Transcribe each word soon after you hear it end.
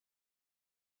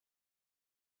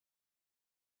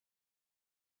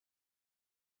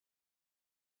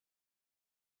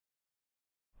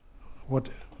what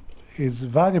is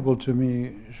valuable to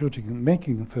me shooting and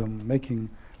making film,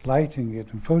 lighting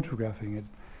it and photographing it,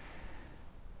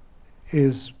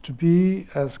 is to be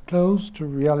as close to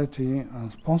reality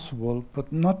as possible,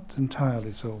 but not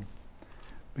entirely so,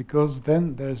 because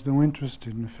then there's no interest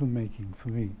in filmmaking for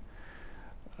me.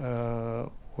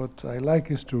 What I like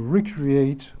is to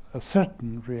recreate a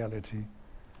certain reality,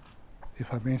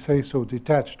 if I may say so,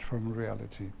 detached from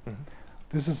reality. Mm-hmm.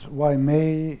 This is why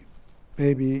maybe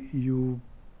you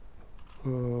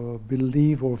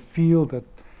believe or feel that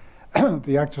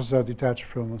the actors are detached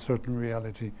from a certain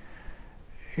reality.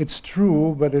 It's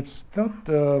true, but it's not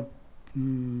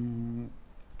an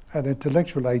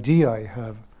intellectual idea I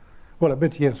have. Well, a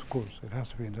bit, yes, of course, it has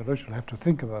to be intellectual. I have to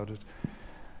think about it.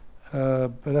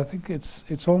 But I think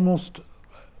it's almost,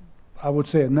 I would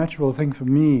say, a natural thing for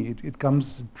me. It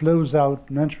flows out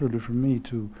naturally for me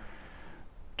to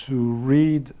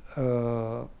read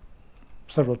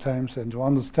several times and to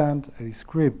understand a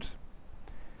script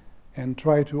and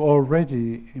try to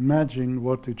already imagine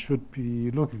what it should be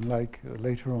looking like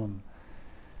later on.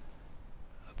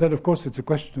 Then, of course, it's a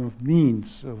question of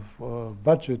means, of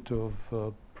budget,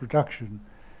 of production.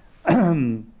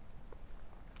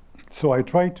 So I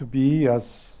try to be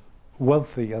as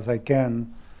wealthy as I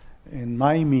can in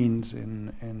my means,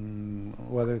 in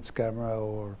whether it's camera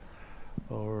or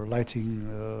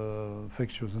lighting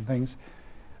fixtures and things,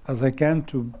 as I can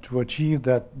to achieve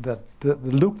the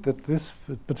look that this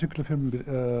particular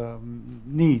film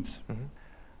needs. Mm-hmm.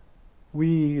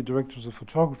 We directors of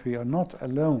photography are not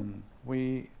alone.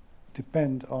 We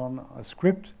depend on a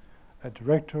script, a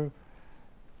director,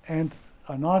 and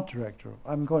an art director.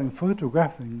 I'm going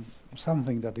photographing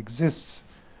something that exists.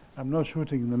 I'm not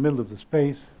shooting in the middle of the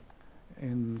space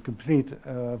in complete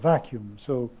vacuum.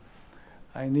 So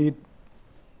I need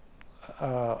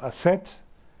a set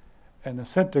and a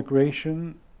set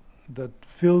decoration that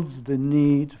fills the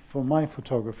need for my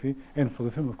photography and for the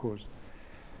film, of course.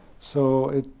 So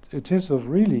it is of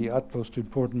really utmost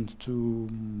importance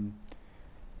to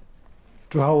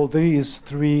hold these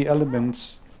three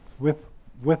elements with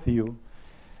you.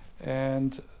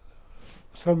 And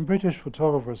some British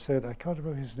photographer said, I can't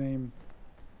remember his name,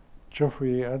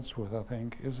 Geoffrey Adsworth, I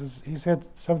think. He said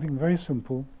something very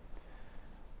simple.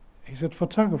 He said,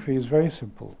 photography is very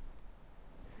simple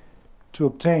to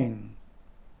obtain,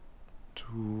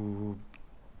 to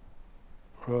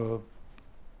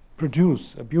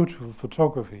produce a beautiful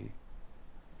photography.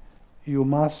 You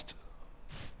must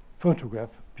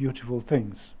photograph beautiful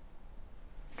things.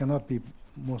 It cannot be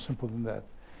more simple than that.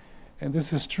 And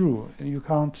this is true. You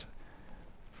can't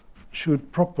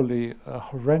shoot properly a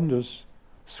horrendous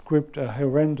script, a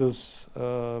horrendous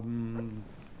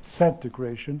set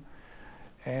decoration,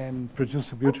 and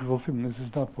produce a beautiful film. This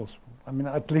is not possible. I mean,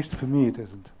 at least for me it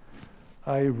isn't.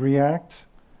 I react,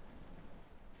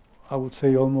 I would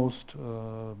say almost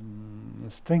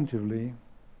instinctively,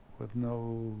 with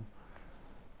no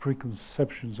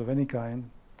preconceptions of any kind,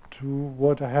 to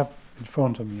what I have in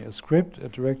front of me, a script, a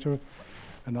director,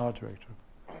 an art director.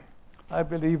 I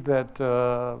believe that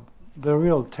the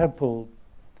real temple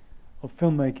of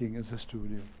filmmaking is a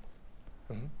studio.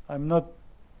 Mm-hmm. I'm not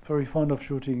very fond of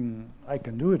shooting, I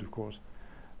can do it of course,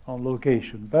 on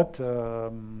location, but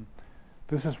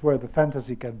this is where the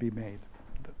fantasy can be made.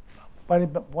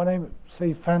 But when I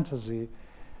say fantasy,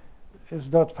 it's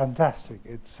not fantastic.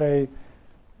 It's say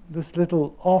this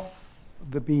little off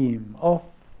the beam, off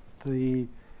the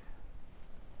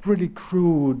pretty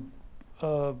crude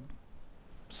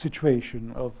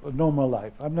situation of a normal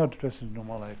life. I'm not interested in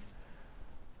normal life.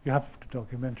 You have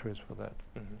documentaries for that.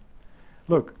 Mm-hmm.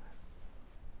 Look,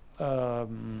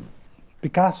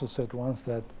 Picasso said once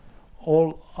that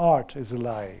all art is a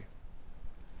lie.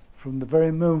 From the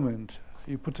very moment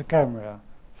you put a camera,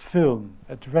 film,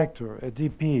 a director, a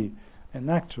DP, and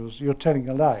actors, you're telling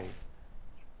a lie.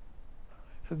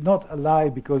 Not a lie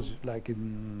because, like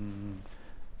in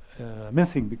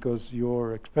mything, because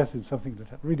you're expressing something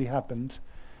that really happened,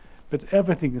 but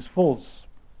everything is false.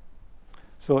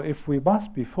 So if we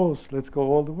must be false, let's go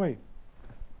all the way,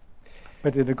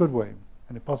 but in a good way,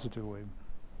 in a positive way.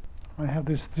 I have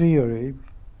this theory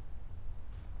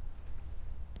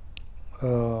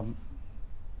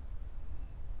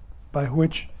by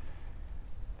which,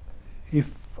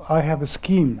 if I have a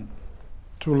scheme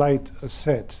to light a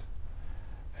set,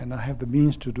 and I have the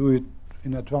means to do it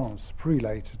in advance,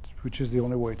 pre-lighted, which is the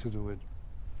only way to do it.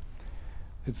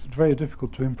 It's very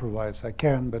difficult to improvise. I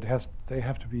can, but they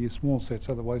have to be small sets,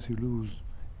 otherwise you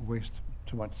waste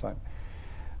too much time.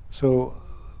 So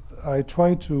I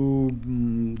try to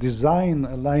design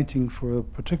a lighting for a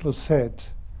particular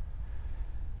set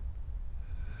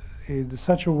in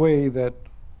such a way that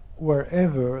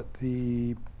wherever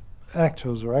the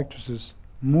actors or actresses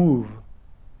move,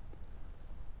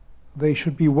 they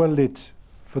should be well lit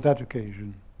for that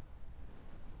occasion.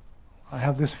 I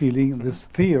have this feeling, this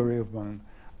theory of mine,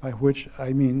 by which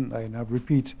I mean, I now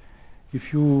repeat,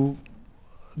 if you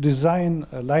design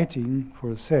a lighting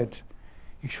for a set,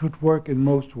 it should work in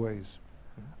most ways.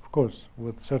 Of course,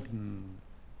 with certain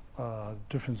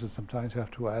differences, sometimes you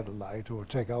have to add a light or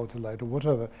take out a light or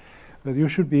whatever. But you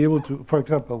should be able to, for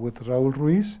example, with Raúl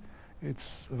Ruiz,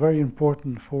 it's very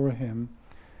important for him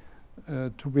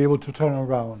to be able to turn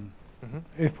around,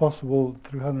 if possible,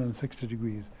 360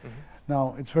 degrees.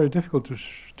 Now, it's very difficult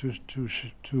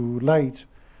to light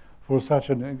for such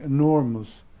an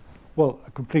enormous, well,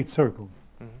 a complete circle.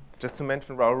 Just to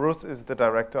mention, Raúl Ruiz is the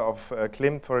director of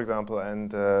Klimt, for example,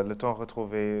 and Le Temps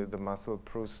Retrouvé, the Marcel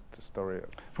Proust story.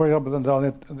 For example,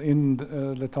 in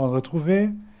Le Temps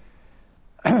Retrouvé,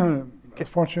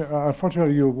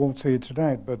 unfortunately you won't see it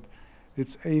tonight, but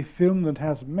it's a film that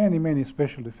has many, many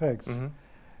special effects,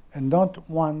 and not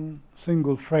one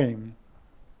single frame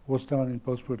was done in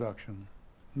post-production.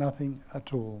 Nothing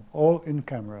at all in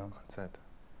camera. That's it.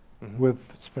 With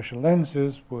special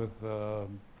lenses, with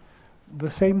the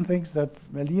same things that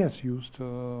Méliès used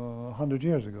 100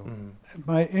 years ago.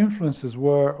 My influences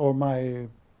were, or my,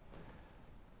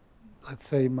 let's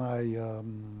say, my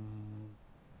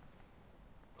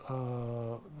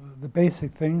the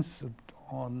basic things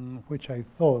on which I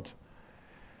thought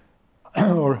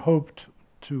or hoped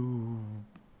to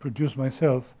produce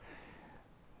myself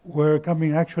were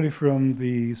coming actually from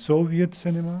the Soviet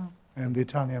cinema and the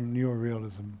Italian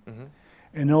neorealism,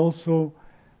 and also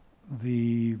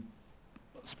the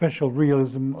special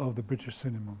realism of the British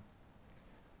cinema.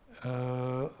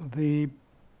 The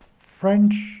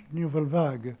French Nouvelle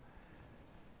Vague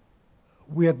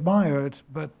we admired,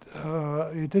 but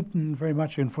it didn't very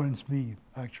much influence me,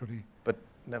 actually. But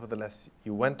nevertheless,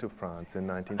 you went to France in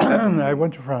 1970. I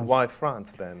went to France. Why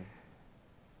France then?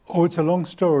 Oh, it's a long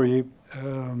story.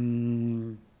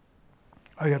 I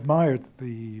admired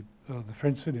the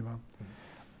French cinema.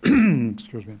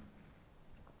 Excuse me.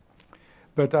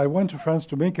 But I went to France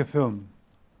to make a film.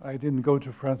 I didn't go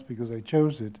to France because I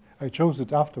chose it. I chose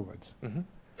it afterwards.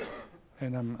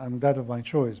 And I'm glad of my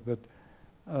choice. But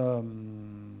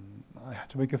I had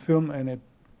to make a film, and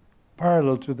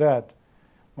parallel to that,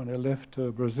 when I left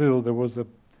Brazil, there was a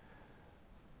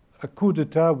coup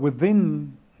d'etat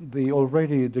within the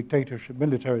already dictatorship,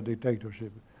 military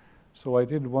dictatorship. So I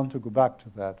didn't want to go back to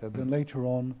that. And then later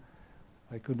on,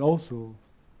 I could also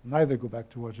neither go back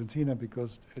to Argentina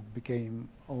because it became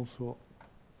also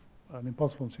an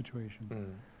impossible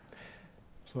situation.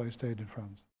 So I stayed in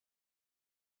France.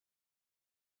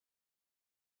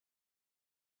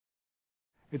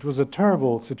 It was a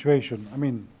terrible situation. I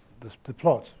mean, the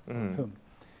plot of the film.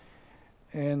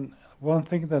 And one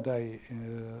thing that I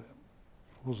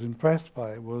was impressed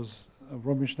by was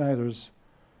Romy Schneider's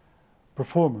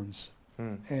performance.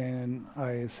 And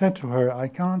I said to her, I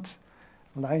can't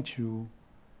light you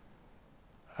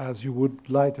as you would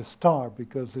light a star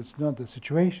because it's not the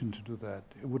situation to do that.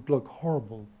 It would look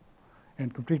horrible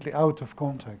and completely out of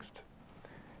context.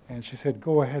 And she said,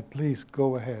 go ahead, please,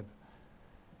 go ahead.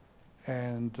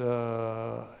 And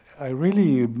I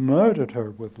really murdered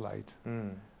her with light.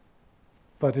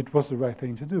 But it was the right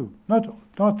thing to do.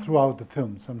 Not throughout the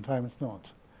film, sometimes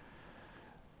not.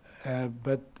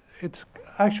 But it's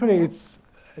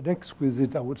an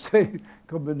exquisite, I would say,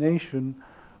 combination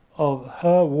of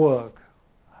her work,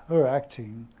 her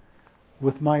acting,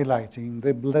 with my lighting.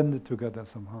 They blended together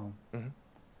somehow.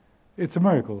 It's a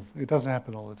miracle. It doesn't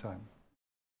happen all the time.